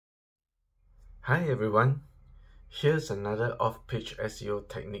Hi everyone, here's another off-page SEO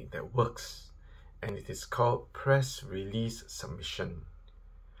technique that works, and it is called press release submission.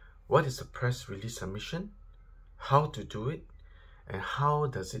 What is a press release submission? How to do it? And how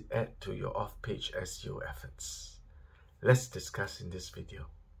does it add to your off-page SEO efforts? Let's discuss in this video.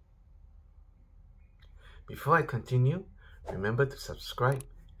 Before I continue, remember to subscribe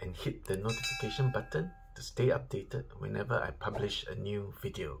and hit the notification button to stay updated whenever I publish a new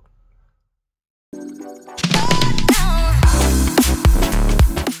video.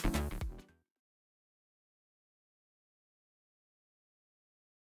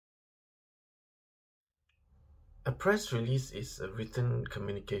 A press release is a written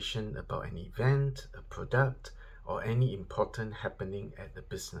communication about an event, a product, or any important happening at the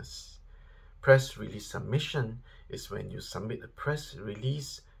business. Press release submission is when you submit a press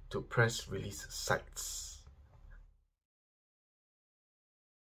release to press release sites.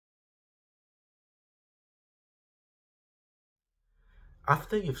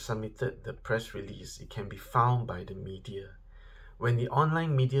 After you've submitted the press release, it can be found by the media. When the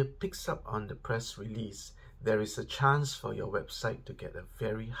online media picks up on the press release, there is a chance for your website to get a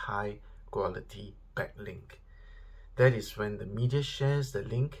very high quality backlink. That is when the media shares the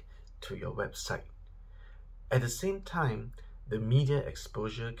link to your website. At the same time, the media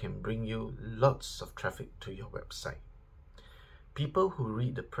exposure can bring you lots of traffic to your website. People who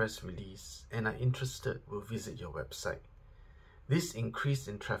read the press release and are interested will visit your website. This increase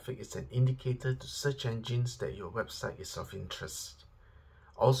in traffic is an indicator to search engines that your website is of interest.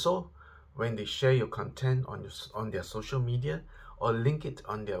 Also, when they share your content on their social media or link it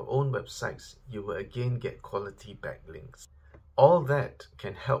on their own websites, you will again get quality backlinks. All that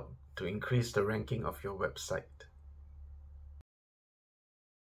can help to increase the ranking of your website.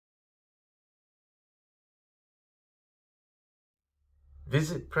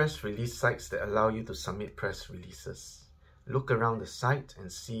 Visit press release sites that allow you to submit press releases. Look around the site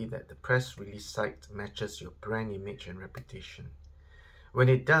and see that the press release site matches your brand image and reputation. When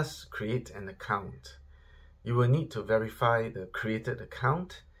it does, create an account. You will need to verify the created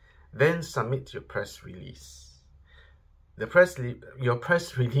account, then submit your press release. Your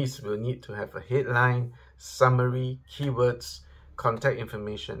press release will need to have a headline, summary, keywords, contact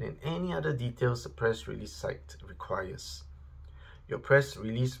information, and any other details the press release site requires. Your press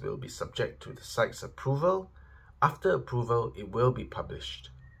release will be subject to the site's approval. After approval, it will be published.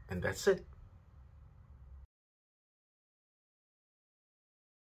 And that's it.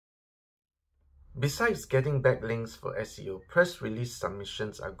 Besides getting backlinks for SEO, press release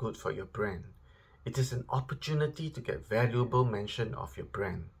submissions are good for your brand. It is an opportunity to get valuable mention of your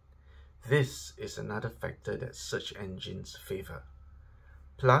brand. This is another factor that search engines favor.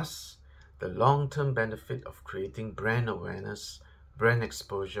 Plus, the long-term benefit of creating brand awareness, brand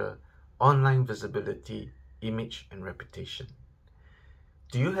exposure, online visibility, image, and reputation.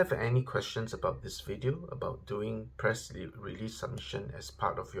 Do you have any questions about this video about doing press release submission as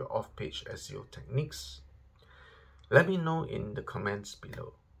part of your off-page SEO techniques? Let me know in the comments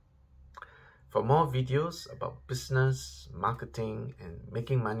below. For more videos about business, marketing, and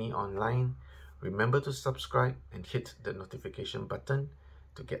making money online, remember to subscribe and hit the notification button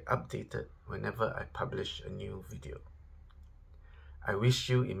to get updated whenever I publish a new video. I wish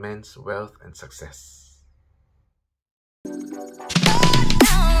you immense wealth and success.